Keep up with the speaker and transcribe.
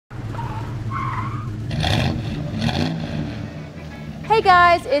Hey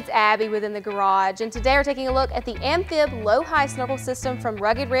guys, it's Abby within the garage, and today we're taking a look at the AMFIB low-high snorkel system from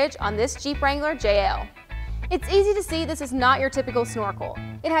Rugged Ridge on this Jeep Wrangler JL. It's easy to see this is not your typical snorkel.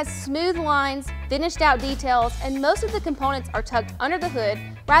 It has smooth lines, finished out details, and most of the components are tucked under the hood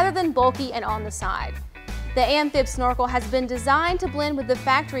rather than bulky and on the side. The AMFIB snorkel has been designed to blend with the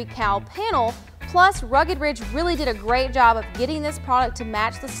factory cowl panel, plus Rugged Ridge really did a great job of getting this product to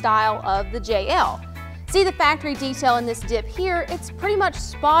match the style of the JL. See the factory detail in this dip here, it's pretty much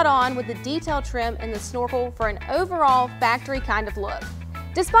spot on with the detail trim in the snorkel for an overall factory kind of look.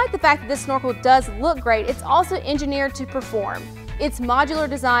 Despite the fact that this snorkel does look great, it's also engineered to perform. Its modular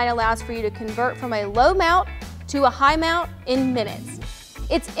design allows for you to convert from a low mount to a high mount in minutes.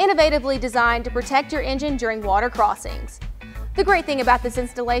 It's innovatively designed to protect your engine during water crossings. The great thing about this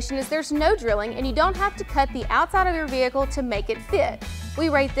installation is there's no drilling and you don't have to cut the outside of your vehicle to make it fit. We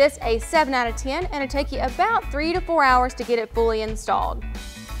rate this a 7 out of 10 and it'll take you about 3 to 4 hours to get it fully installed.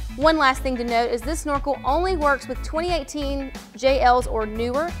 One last thing to note is this snorkel only works with 2018 JLs or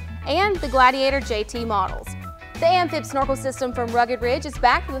newer and the Gladiator JT models. The AMFIB snorkel system from Rugged Ridge is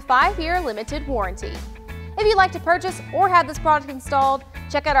backed with a 5-year limited warranty. If you'd like to purchase or have this product installed,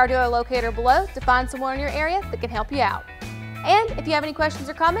 check out our dealer locator below to find someone in your area that can help you out. And if you have any questions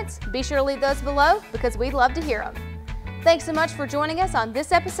or comments, be sure to leave those below because we'd love to hear them. Thanks so much for joining us on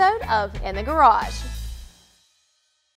this episode of In the Garage.